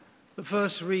The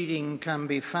first reading can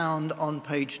be found on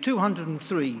page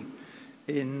 203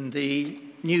 in the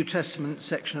New Testament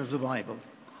section of the Bible.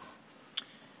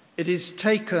 It is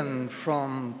taken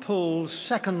from Paul's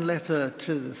second letter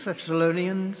to the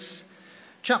Thessalonians,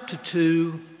 chapter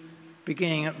 2,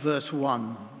 beginning at verse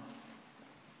 1.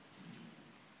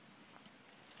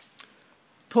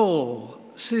 Paul,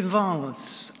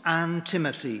 Silvanus, and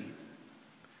Timothy,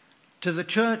 to the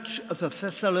church of the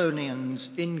Thessalonians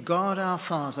in God our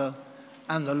Father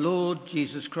and the Lord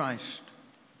Jesus Christ.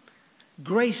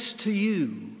 Grace to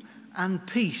you and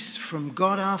peace from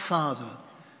God our Father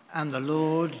and the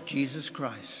Lord Jesus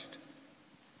Christ.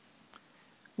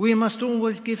 We must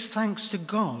always give thanks to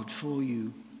God for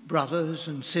you, brothers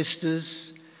and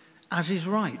sisters, as is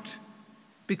right,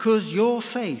 because your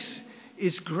faith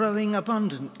is growing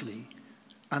abundantly,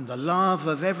 and the love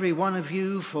of every one of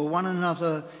you for one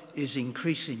another is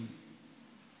increasing.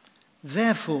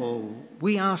 Therefore,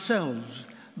 we ourselves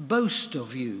boast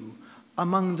of you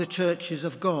among the churches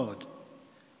of God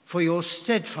for your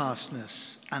steadfastness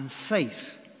and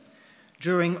faith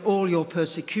during all your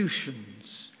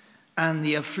persecutions and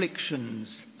the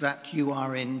afflictions that you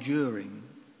are enduring.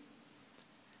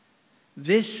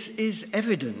 This is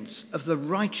evidence of the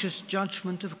righteous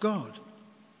judgment of God,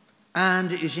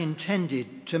 and is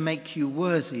intended to make you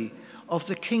worthy of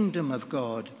the kingdom of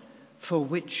God, for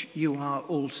which you are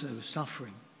also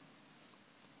suffering.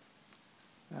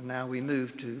 And now we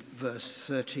move to verse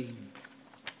 13.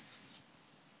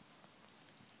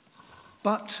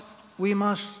 But we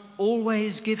must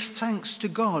always give thanks to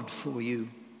God for you,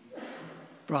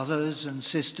 brothers and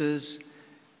sisters,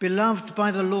 beloved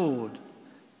by the Lord,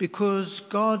 because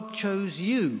God chose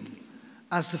you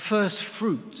as the first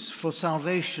fruits for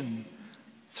salvation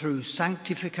through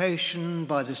sanctification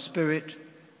by the Spirit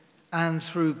and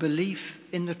through belief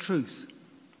in the truth.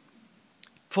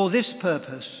 For this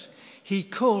purpose, he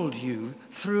called you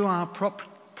through our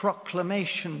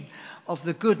proclamation of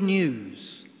the good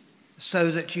news,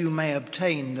 so that you may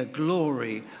obtain the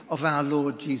glory of our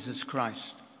Lord Jesus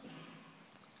Christ.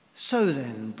 So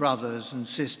then, brothers and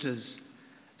sisters,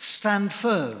 stand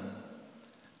firm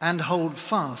and hold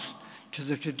fast to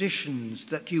the traditions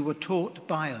that you were taught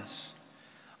by us,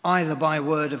 either by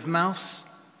word of mouth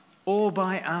or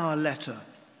by our letter.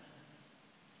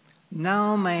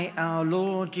 Now may our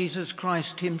Lord Jesus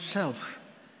Christ himself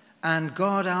and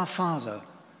God our Father,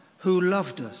 who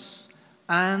loved us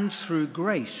and through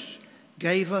grace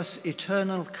gave us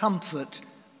eternal comfort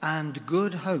and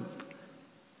good hope,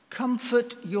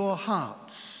 comfort your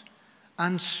hearts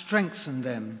and strengthen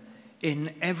them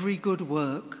in every good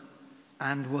work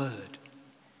and word.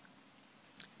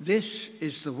 This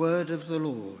is the word of the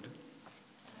Lord.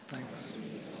 Thanks.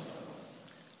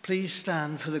 Please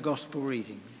stand for the gospel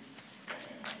reading.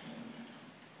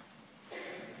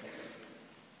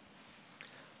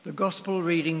 The gospel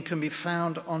reading can be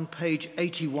found on page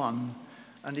 81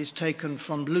 and is taken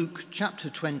from Luke chapter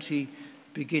 20,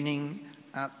 beginning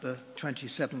at the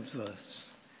 27th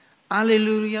verse.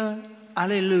 Alleluia,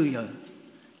 alleluia.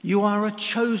 You are a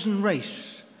chosen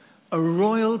race, a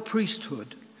royal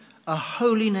priesthood, a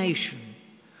holy nation,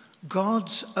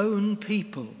 God's own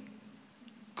people,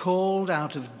 called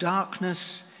out of darkness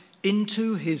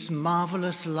into his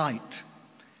marvelous light.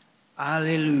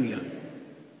 Alleluia.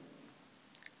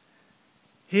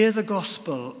 Hear the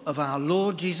gospel of our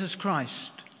Lord Jesus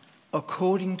Christ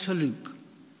according to Luke.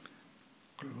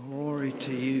 Glory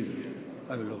to you,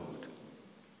 O Lord.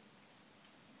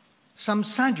 Some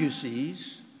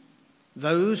Sadducees,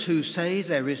 those who say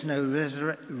there is no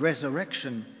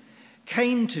resurrection,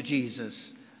 came to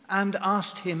Jesus and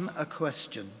asked him a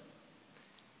question.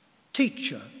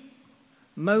 Teacher,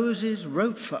 Moses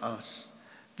wrote for us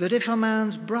that if a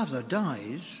man's brother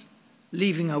dies,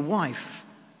 leaving a wife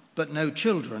but no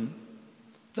children,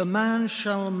 the man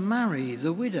shall marry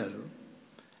the widow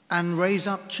and raise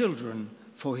up children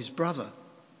for his brother.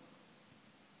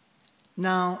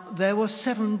 Now there were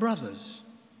 7 brothers.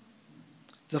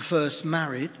 The first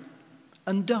married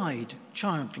and died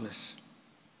childless.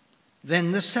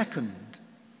 Then the second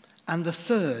and the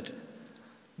third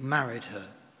married her.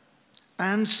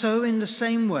 And so in the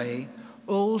same way,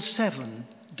 all 7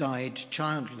 died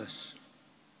childless.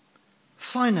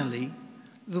 Finally,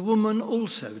 the woman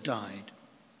also died.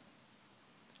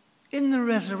 In the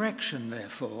resurrection,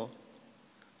 therefore,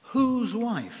 whose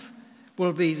wife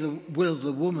will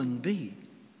the woman be?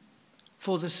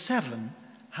 For the 7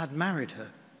 had married her.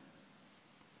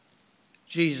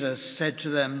 Jesus said to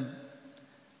them,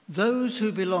 those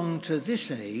who belong to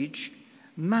this age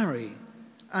marry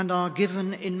and are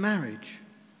given in marriage.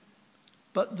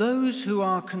 But those who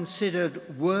are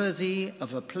considered worthy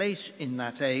of a place in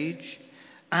that age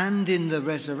and in the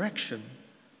resurrection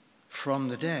from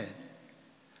the dead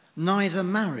neither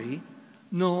marry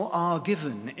nor are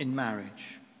given in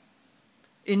marriage.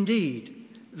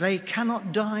 Indeed, they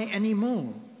cannot die any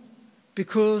more,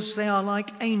 because they are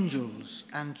like angels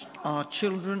and are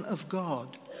children of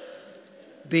God,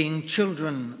 being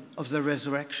children of the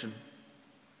resurrection.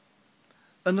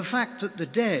 And the fact that the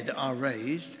dead are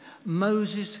raised,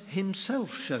 Moses himself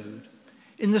showed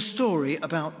in the story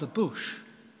about the bush,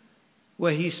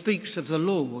 where he speaks of the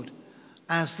Lord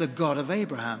as the God of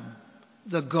Abraham,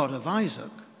 the God of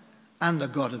Isaac, and the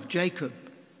God of Jacob.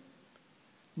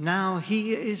 Now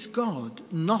he is God,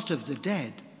 not of the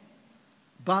dead,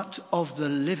 but of the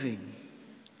living,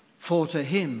 for to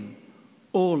him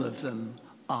all of them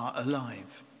are alive.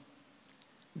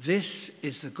 This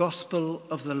is the gospel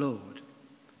of the Lord.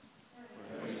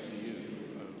 Praise to you,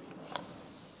 O Lord.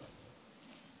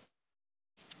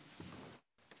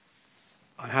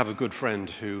 I have a good friend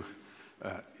who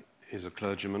is a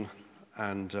clergyman,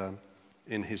 and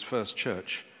in his first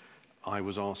church I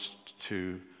was asked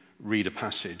to read a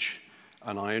passage,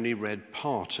 and I only read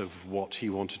part of what he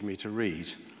wanted me to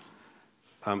read.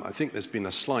 I think there's been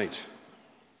a slight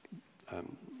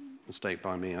mistake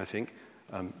by me, I think.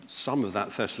 Some of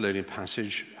that Thessalonian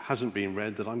passage hasn't been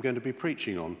read that I'm going to be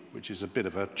preaching on, which is a bit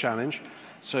of a challenge.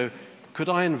 So could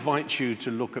I invite you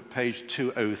to look at page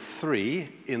 203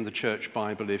 in the Church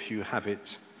Bible if you have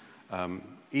it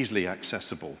easily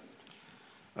accessible.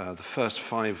 The first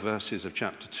 5 verses of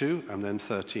chapter 2 and then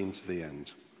 13 to the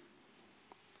end.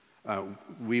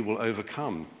 We will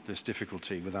overcome this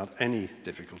difficulty without any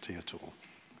difficulty at all.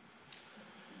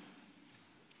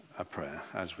 A prayer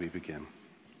as we begin.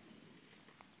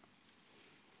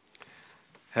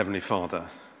 Heavenly Father,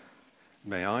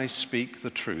 may I speak the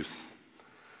truth,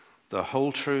 the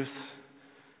whole truth,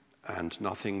 and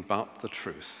nothing but the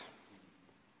truth.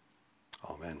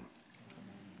 Amen.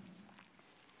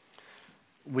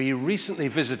 We recently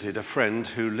visited a friend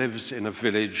who lives in a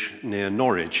village near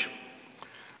Norwich.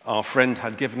 Our friend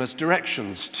had given us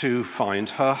directions to find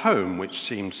her home, which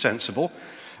seemed sensible.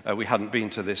 We hadn't been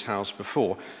to this house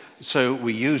before, so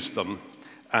we used them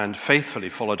and faithfully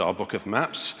followed our book of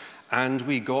maps, and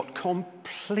we got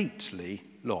completely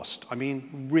lost. I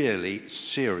mean, really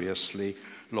seriously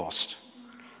lost.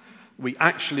 We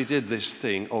actually did this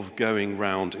thing of going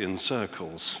round in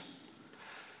circles.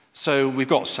 So we've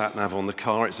got sat-nav on the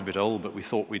car. It's a bit old, but we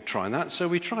thought we'd try that. So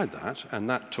we tried that, and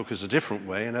that took us a different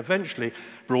way and eventually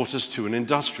brought us to an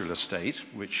industrial estate,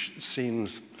 which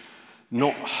seems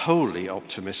not wholly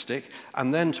optimistic,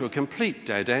 and then to a complete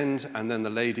dead end, and then the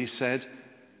lady said,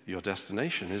 "Your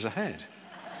destination is ahead."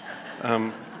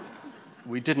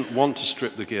 We didn't want to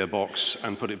strip the gearbox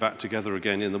and put it back together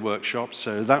again in the workshop,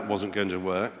 so that wasn't going to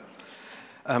work.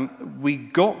 We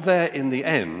got there in the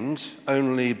end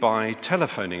only by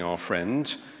telephoning our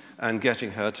friend and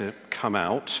getting her to come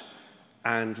out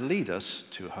and lead us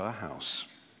to her house.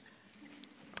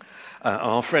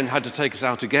 Our friend had to take us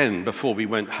out again before we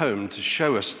went home to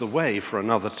show us the way for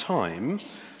another time,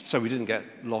 so we didn't get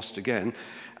lost again.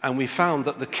 And we found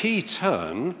that the key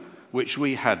turn, which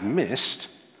we had missed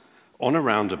on a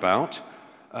roundabout,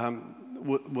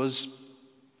 was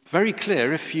very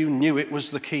clear if you knew it was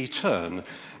the key turn,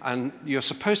 and you're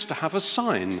supposed to have a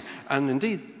sign. And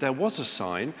indeed, there was a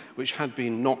sign which had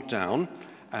been knocked down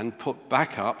and put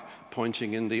back up,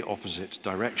 pointing in the opposite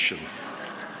direction.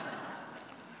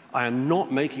 I am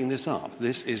not making this up.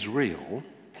 This is real.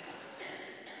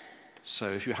 So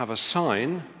if you have a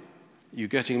sign, you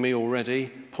getting me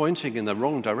already, pointing in the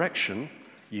wrong direction,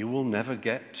 you will never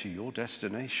get to your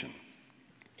destination.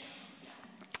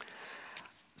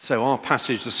 So our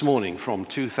passage this morning from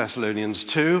 2 Thessalonians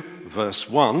 2, verse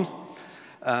 1,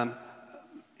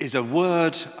 is a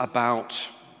word about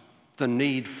the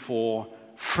need for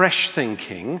fresh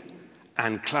thinking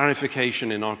and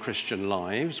clarification in our Christian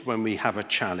lives when we have a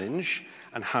challenge,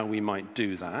 and how we might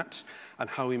do that, and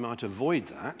how we might avoid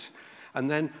that, and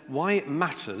then why it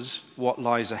matters what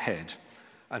lies ahead,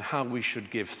 and how we should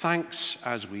give thanks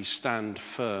as we stand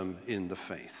firm in the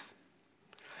faith.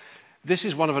 This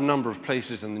is one of a number of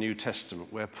places in the New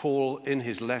Testament where Paul, in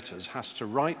his letters, has to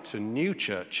write to new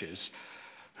churches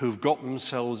who've got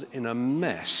themselves in a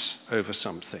mess over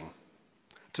something,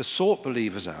 to sort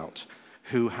believers out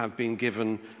who have been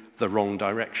given the wrong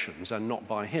directions, and not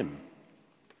by him.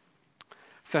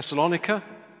 Thessalonica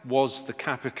was the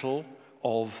capital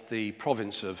of the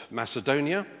province of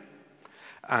Macedonia,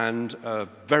 and a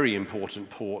very important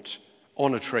port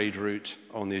on a trade route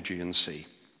on the Aegean Sea.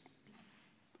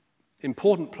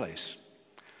 Important place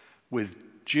with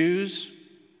Jews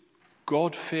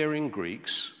God-fearing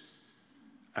Greeks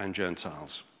and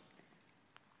Gentiles.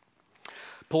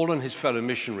 Paul and his fellow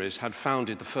missionaries had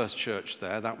founded the first church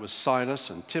there. That was Silas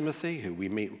and Timothy, who we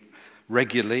meet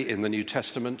regularly in the New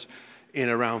Testament, in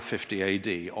around 50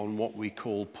 AD on what we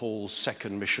call Paul's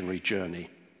second missionary journey.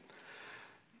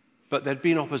 But there'd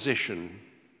been opposition.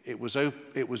 It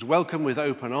was welcomed with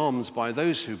open arms by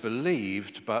those who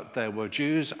believed, but there were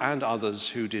Jews and others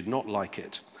who did not like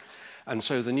it. And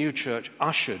so the new church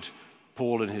ushered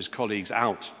Paul and his colleagues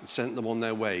out and sent them on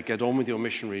their way. Get on with your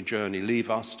missionary journey. Leave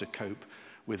us to cope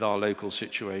with our local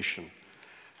situation.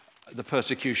 The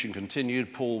persecution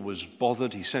continued. Paul was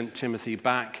bothered. He sent Timothy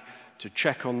back to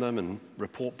check on them and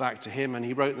report back to him, and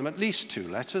he wrote them at least 2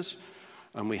 letters,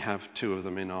 and we have 2 of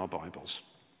them in our Bibles.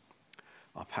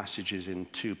 Our passage is in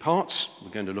 2 parts.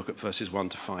 We're going to look at verses 1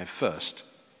 to 5 first.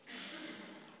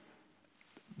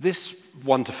 This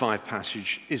 1 to 5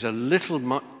 passage is a little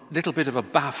bit of a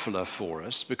baffler for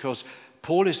us, because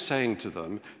Paul is saying to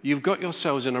them, you've got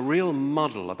yourselves in a real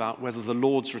muddle about whether the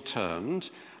Lord's returned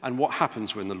and what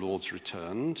happens when the Lord's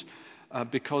returned,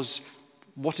 because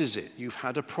what is it? You've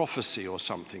had a prophecy or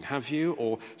something, have you?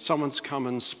 Or someone's come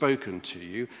and spoken to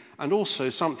you. And also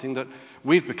something that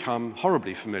we've become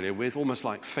horribly familiar with, almost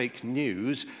like fake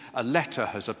news. A letter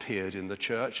has appeared in the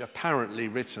church, apparently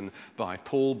written by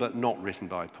Paul, but not written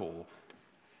by Paul.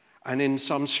 And in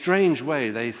some strange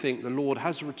way, they think the Lord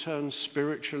has returned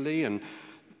spiritually, and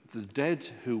the dead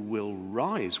who will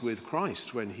rise with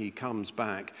Christ when he comes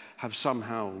back have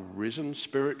somehow risen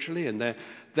spiritually, and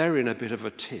they're in a bit of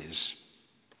a tiz.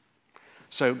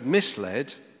 So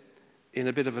misled, in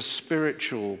a bit of a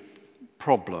spiritual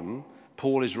problem,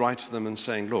 Paul is writing to them and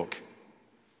saying, look,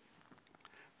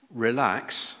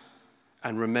 relax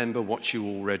and remember what you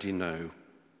already know.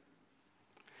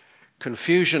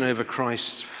 Confusion over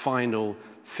Christ's final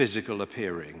physical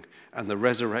appearing and the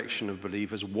resurrection of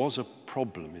believers was a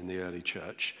problem in the early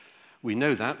church. We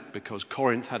know that because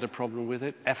Corinth had a problem with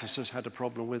it, Ephesus had a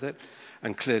problem with it,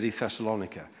 and clearly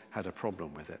Thessalonica had a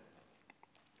problem with it.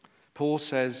 Paul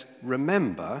says,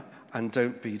 remember and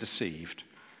don't be deceived.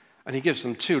 And he gives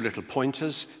them 2 little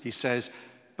pointers. He says,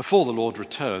 before the Lord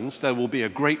returns, there will be a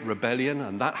great rebellion,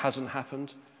 and that hasn't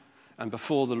happened. And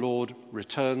before the Lord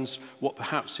returns, what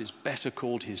perhaps is better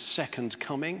called his second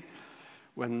coming,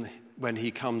 when he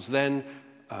comes then,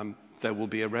 there will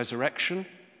be a resurrection,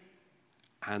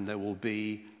 and there will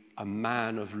be a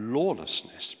man of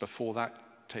lawlessness before that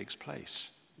takes place.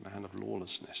 Man of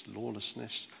lawlessness.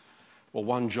 Lawlessness. Well,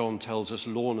 1 John tells us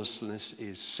lawlessness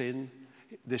is sin.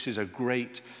 This is a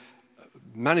great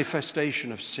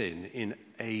manifestation of sin in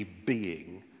a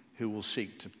being who will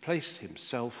seek to place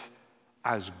himself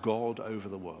as God over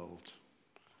the world.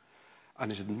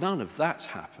 And none of that's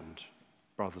happened,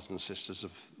 brothers and sisters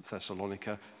of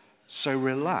Thessalonica. So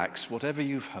relax, whatever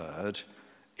you've heard,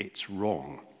 it's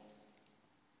wrong.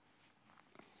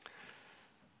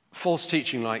 False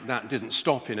teaching like that didn't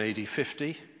stop in AD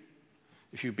 50.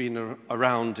 If you've been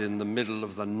around in the middle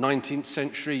of the 19th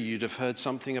century, you'd have heard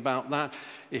something about that.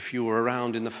 If you were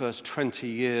around in the first 20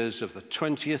 years of the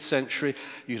 20th century,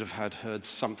 you'd have heard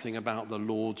something about the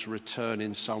Lord's return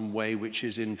in some way which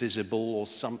is invisible or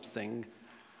something,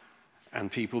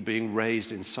 and people being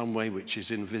raised in some way which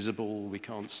is invisible, we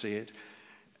can't see it.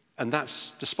 And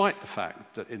that's despite the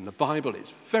fact that in the Bible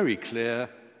it's very clear,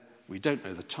 we don't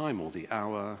know the time or the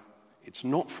hour, it's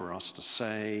not for us to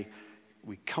say,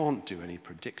 we can't do any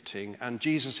predicting, and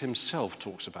Jesus himself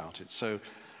talks about it. So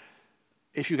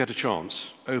if you get a chance,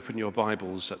 open your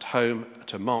Bibles at home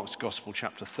to Mark's Gospel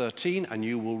chapter 13, and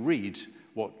you will read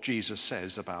what Jesus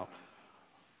says about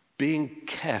being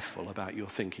careful about your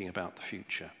thinking about the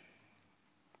future.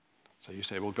 So you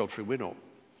say, well, Godfrey, we don't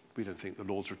think the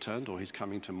Lord's returned or he's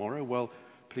coming tomorrow. Well,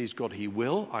 please God, he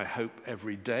will. I hope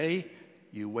every day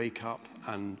you wake up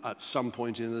and at some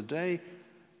point in the day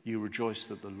you rejoice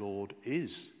that the Lord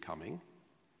is coming,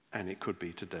 and it could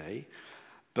be today,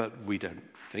 but we don't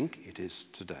think it is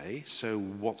today, so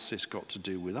what's this got to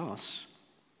do with us?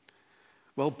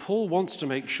 Well, Paul wants to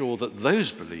make sure that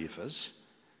those believers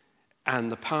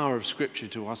and the power of Scripture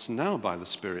to us now by the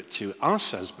Spirit, to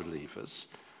us as believers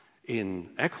in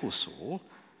Ecclesall,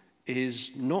 is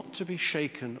not to be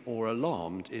shaken or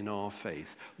alarmed in our faith.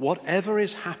 Whatever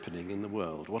is happening in the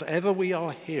world, whatever we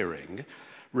are hearing,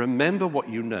 remember what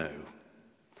you know.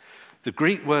 The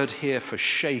Greek word here for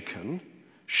shaken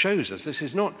shows us this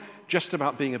is not just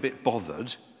about being a bit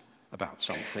bothered about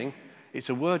something. It's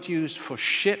a word used for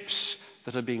ships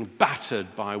that are being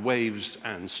battered by waves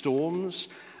and storms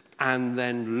and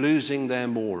then losing their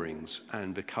moorings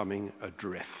and becoming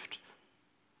adrift.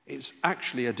 It's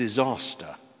actually a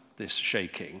disaster, this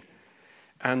shaking.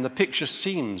 And the picture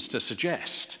seems to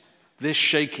suggest this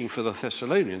shaking for the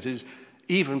Thessalonians is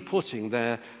even putting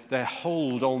their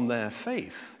hold on their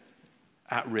faith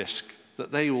at risk,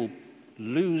 that they will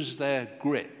lose their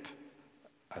grip,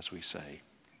 as we say.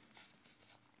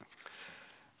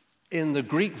 In the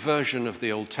Greek version of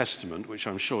the Old Testament, which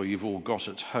I'm sure you've all got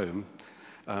at home,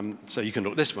 so you can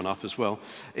look this one up as well,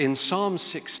 in Psalm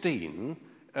 16,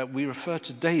 we refer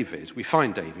to David. We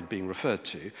find David being referred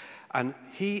to, and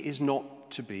he is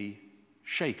not to be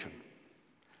shaken.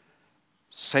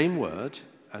 Same word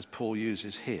as Paul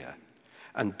uses here.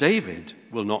 And David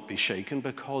will not be shaken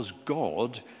because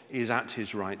God is at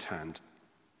his right hand.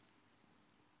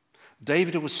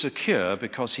 David was secure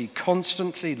because he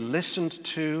constantly listened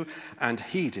to and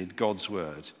heeded God's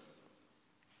word.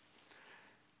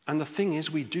 And the thing is,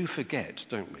 we do forget,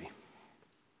 don't we?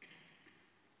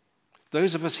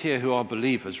 Those of us here who are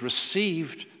believers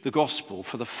received the gospel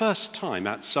for the first time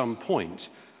at some point.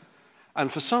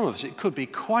 And for some of us, it could be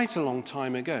quite a long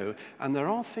time ago. And there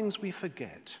are things we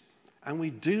forget. And we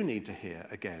do need to hear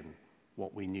again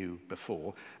what we knew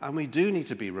before. And we do need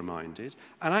to be reminded.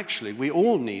 And actually, we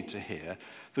all need to hear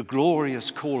the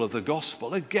glorious call of the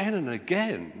gospel again and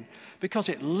again, because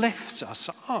it lifts us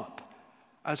up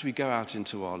as we go out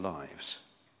into our lives.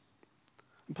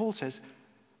 And Paul says,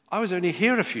 I was only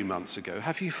here a few months ago.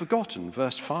 Have you forgotten?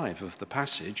 Verse 5 of the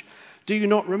passage. Do you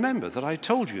not remember that I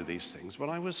told you these things when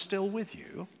I was still with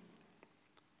you?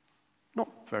 Not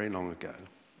very long ago.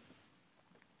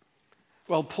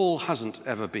 Well, Paul hasn't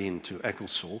ever been to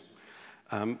Ecclesall.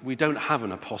 We don't have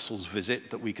an apostles'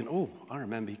 visit that we can, I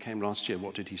remember he came last year,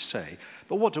 what did he say?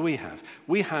 But what do we have?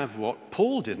 We have what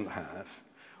Paul didn't have,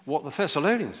 what the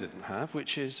Thessalonians didn't have,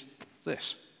 which is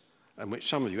this, and which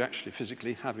some of you actually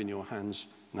physically have in your hands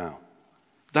now.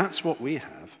 That's what we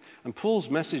have. And Paul's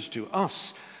message to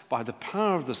us by the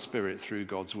power of the Spirit through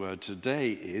God's word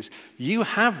today is, you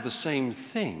have the same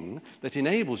thing that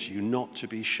enables you not to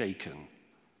be shaken.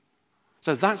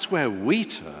 So that's where we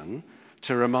turn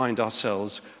to remind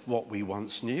ourselves what we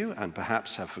once knew and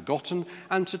perhaps have forgotten,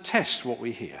 and to test what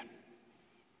we hear.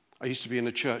 I used to be in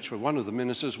a church where one of the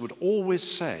ministers would always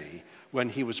say when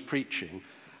he was preaching,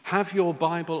 have your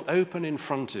Bible open in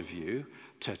front of you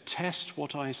to test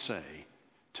what I say,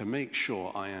 to make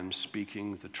sure I am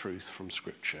speaking the truth from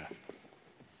Scripture.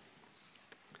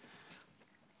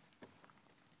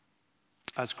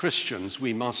 As Christians,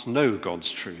 we must know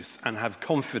God's truth and have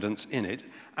confidence in it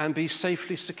and be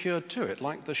safely secured to it,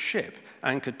 like the ship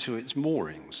anchored to its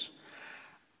moorings.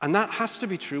 And that has to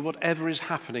be true whatever is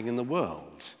happening in the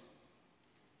world.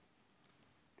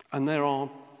 And there are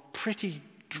pretty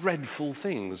dreadful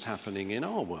things happening in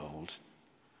our world,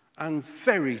 and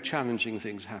very challenging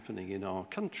things happening in our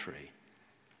country.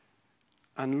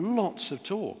 And lots of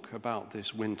talk about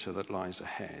this winter that lies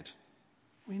ahead.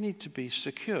 We need to be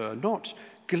secure, not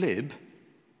glib,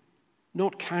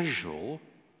 not casual,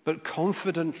 but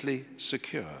confidently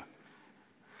secure.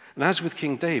 And as with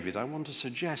King David, I want to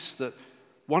suggest that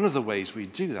one of the ways we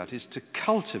do that is to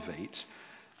cultivate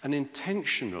and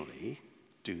intentionally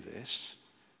do this,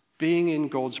 being in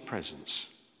God's presence.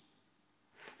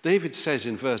 David says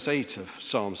in verse 8 of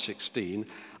Psalm 16,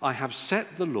 I have set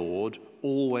the Lord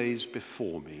always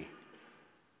before me.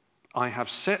 I have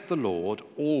set the Lord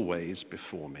always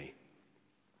before me.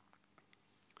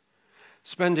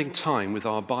 Spending time with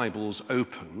our Bibles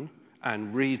open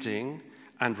and reading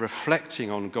and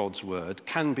reflecting on God's word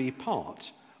can be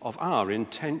part of our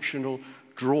intentional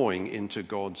drawing into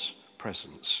God's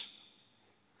presence.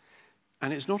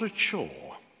 And it's not a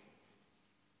chore.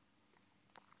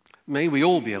 May we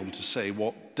all be able to say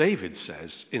what David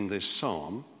says in this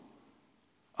psalm,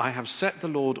 I have set the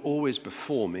Lord always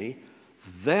before me,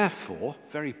 therefore,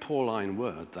 very Pauline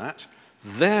word that,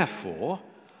 therefore,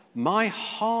 my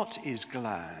heart is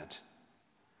glad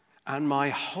and my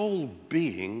whole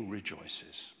being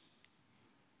rejoices.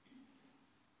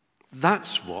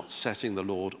 That's what setting the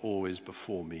Lord always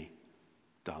before me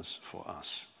does for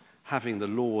us. Having the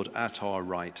Lord at our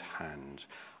right hand.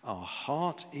 Our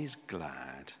heart is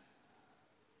glad.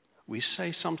 We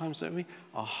say sometimes, don't we?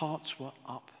 Our hearts were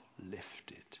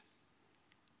uplifted.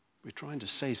 We're trying to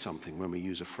say something when we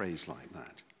use a phrase like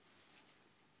that.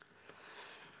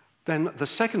 Then the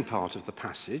second part of the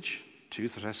passage, 2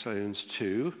 Thessalonians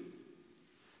 2,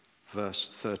 verse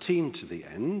 13 to the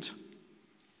end,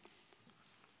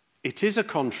 it is a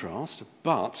contrast,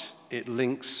 but it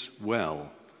links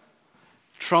well.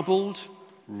 Troubled,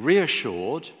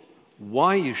 reassured,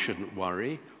 why you shouldn't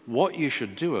worry, what you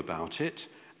should do about it,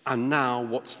 and now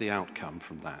what's the outcome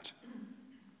from that?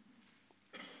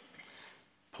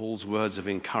 Paul's words of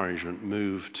encouragement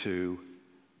move to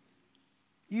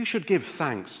You should give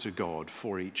thanks to God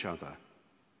for each other,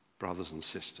 brothers and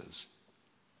sisters.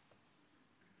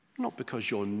 Not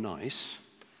because you're nice,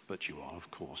 but you are,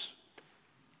 of course.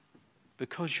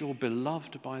 Because you're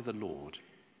beloved by the Lord.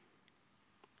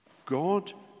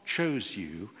 God chose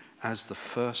you as the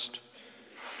first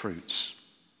fruits.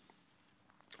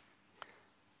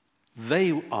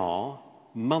 They are,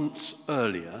 months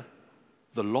earlier,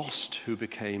 the lost who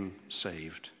became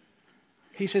saved.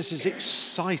 He says it's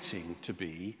exciting to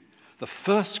be the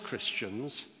first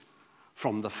Christians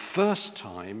from the first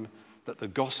time that the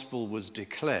gospel was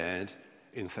declared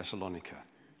in Thessalonica.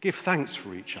 Give thanks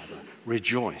for each other.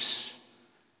 Rejoice.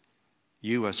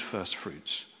 You as first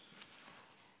fruits.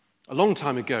 A long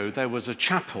time ago, there was a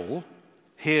chapel,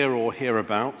 here or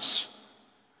hereabouts,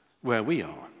 where we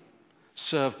are,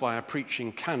 served by a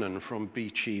preaching canon from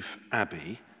Beechief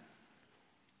Abbey,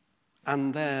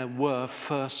 and there were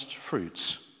first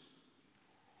fruits.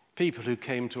 People who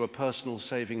came to a personal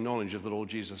saving knowledge of the Lord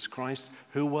Jesus Christ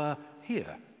who were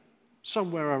here,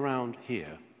 somewhere around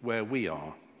here, where we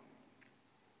are.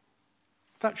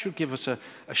 That should give us a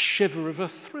shiver of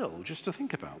a thrill just to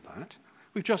think about that.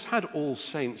 We've just had All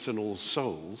Saints and All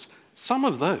Souls. Some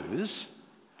of those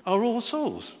are All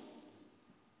Souls.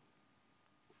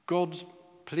 God,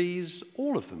 please,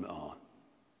 all of them are.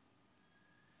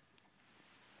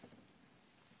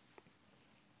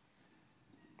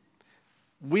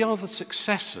 We are the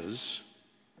successors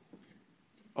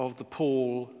of the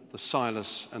Paul, the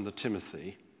Silas, and the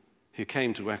Timothy who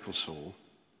came to Ecclesall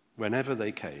whenever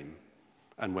they came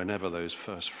and whenever those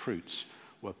first fruits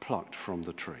were plucked from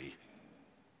the tree.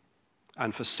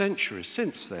 And for centuries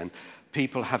since then,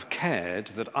 people have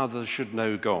cared that others should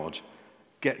know God,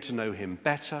 get to know him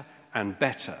better and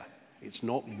better. It's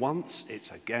not once,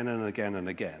 it's again and again and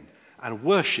again. And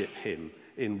worship him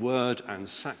in word and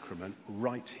sacrament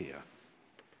right here.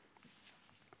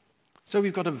 So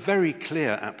we've got a very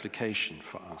clear application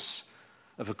for us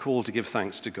of a call to give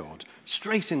thanks to God,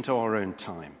 straight into our own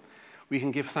time. We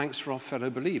can give thanks for our fellow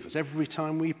believers every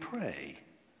time we pray,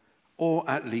 or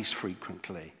at least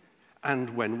frequently,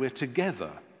 and when we're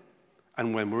together,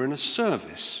 and when we're in a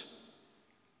service,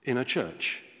 in a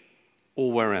church,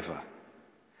 or wherever,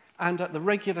 and at the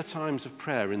regular times of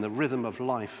prayer in the rhythm of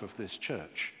life of this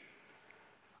church.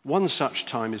 One such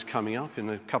time is coming up in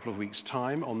a couple of weeks'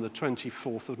 time on the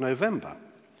 24th of November.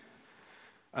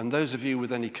 And those of you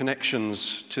with any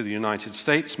connections to the United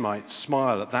States might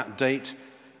smile at that date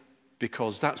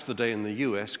because that's the day in the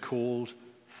US called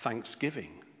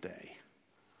Thanksgiving Day.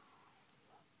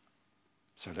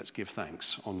 So let's give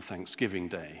thanks on Thanksgiving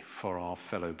Day for our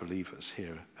fellow believers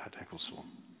here at Ecclesall.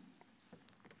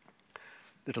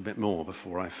 A little bit more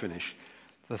before I finish.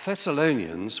 The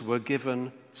Thessalonians were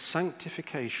given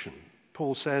sanctification.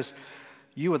 Paul says,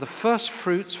 you are the first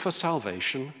fruits for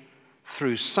salvation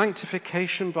through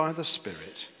sanctification by the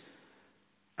Spirit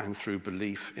and through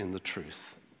belief in the truth.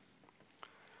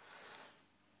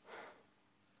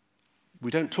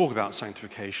 We don't talk about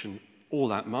sanctification all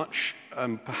that much.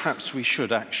 Perhaps we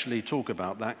should actually talk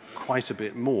about that quite a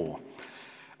bit more.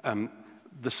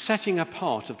 The setting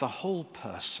apart of the whole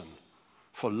person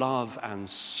for love and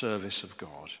service of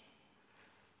God.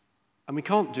 And we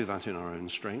can't do that in our own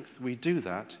strength. We do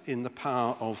that in the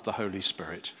power of the Holy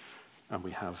Spirit. And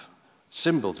we have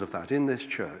symbols of that in this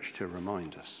church to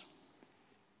remind us.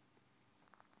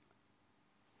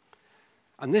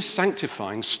 And this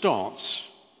sanctifying starts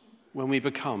when we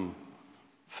become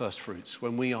first fruits,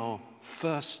 when we are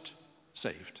first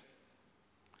saved,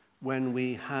 when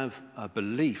we have a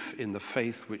belief in the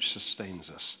faith which sustains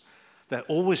us. There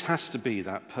always has to be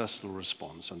that personal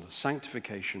response, and the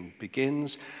sanctification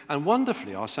begins, and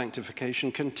wonderfully our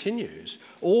sanctification continues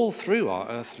all through our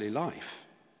earthly life.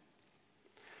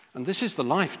 And this is the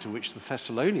life to which the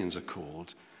Thessalonians are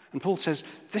called. And Paul says,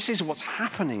 this is what's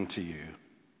happening to you,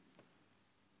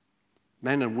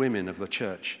 men and women of the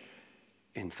church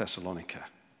in Thessalonica.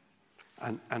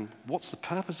 And what's the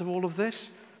purpose of all of this?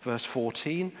 Verse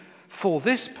 14, for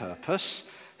this purpose,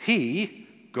 he,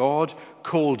 God,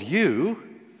 called you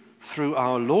through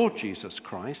our Lord Jesus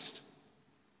Christ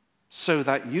so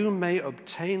that you may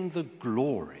obtain the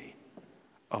glory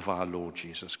of our Lord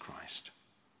Jesus Christ.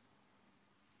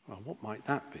 Well, what might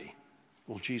that be?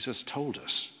 Well, Jesus told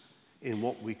us in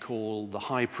what we call the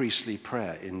high priestly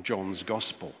prayer in John's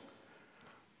Gospel.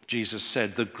 Jesus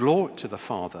said, the glory to the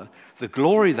Father, the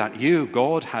glory that you,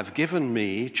 God, have given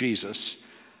me, Jesus,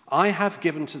 I have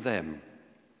given to them,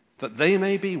 that they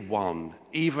may be one,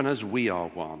 even as we are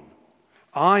one.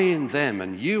 I in them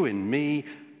and you in me,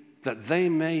 that they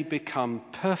may become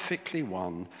perfectly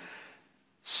one,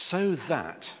 so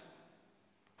that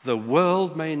the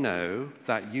world may know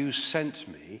that you sent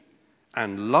me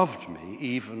and loved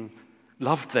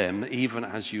them even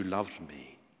as you loved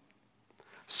me.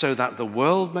 So that the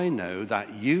world may know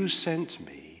that you sent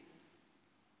me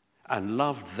and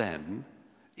loved them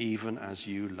even as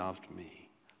you loved me.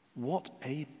 What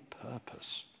a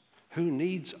purpose. Who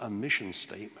needs a mission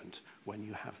statement when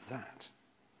you have that?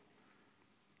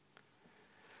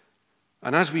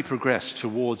 And as we progress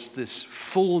towards this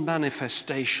full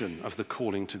manifestation of the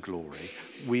calling to glory,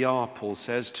 we are, Paul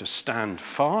says, to stand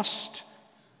fast.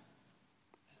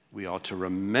 We are to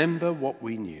remember what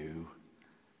we knew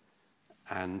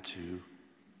and to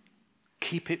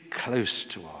keep it close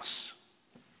to us.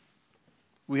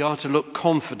 We are to look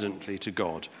confidently to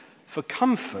God for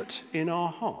comfort in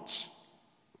our hearts.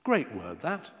 Great word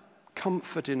that,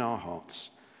 comfort in our hearts.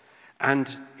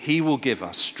 And he will give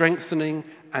us strengthening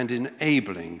and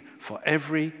enabling for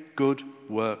every good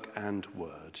work and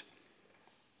word.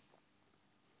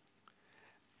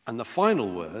 And the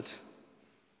final word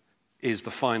is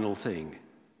the final thing.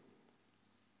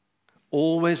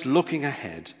 Always looking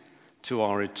ahead to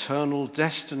our eternal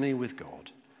destiny with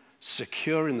God,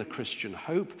 secure in the Christian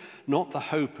hope, not the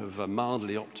hope of a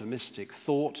mildly optimistic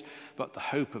thought, but the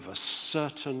hope of a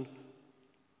certain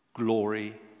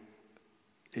glory,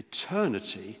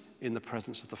 eternity in the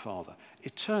presence of the Father.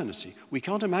 Eternity. We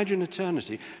can't imagine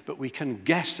eternity, but we can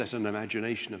guess at an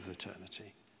imagination of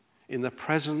eternity in the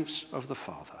presence of the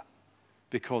Father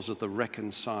because of the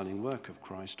reconciling work of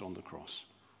Christ on the cross.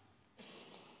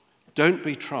 Don't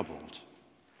be troubled.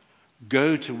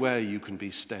 Go to where you can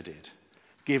be steadied.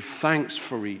 Give thanks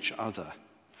for each other.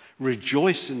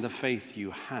 Rejoice in the faith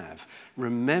you have.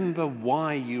 Remember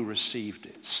why you received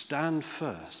it. Stand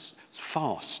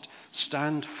fast,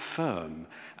 stand firm,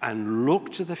 and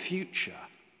look to the future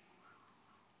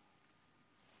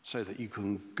so that you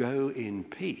can go in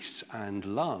peace and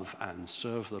love and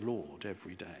serve the Lord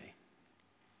every day.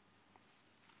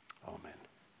 Amen.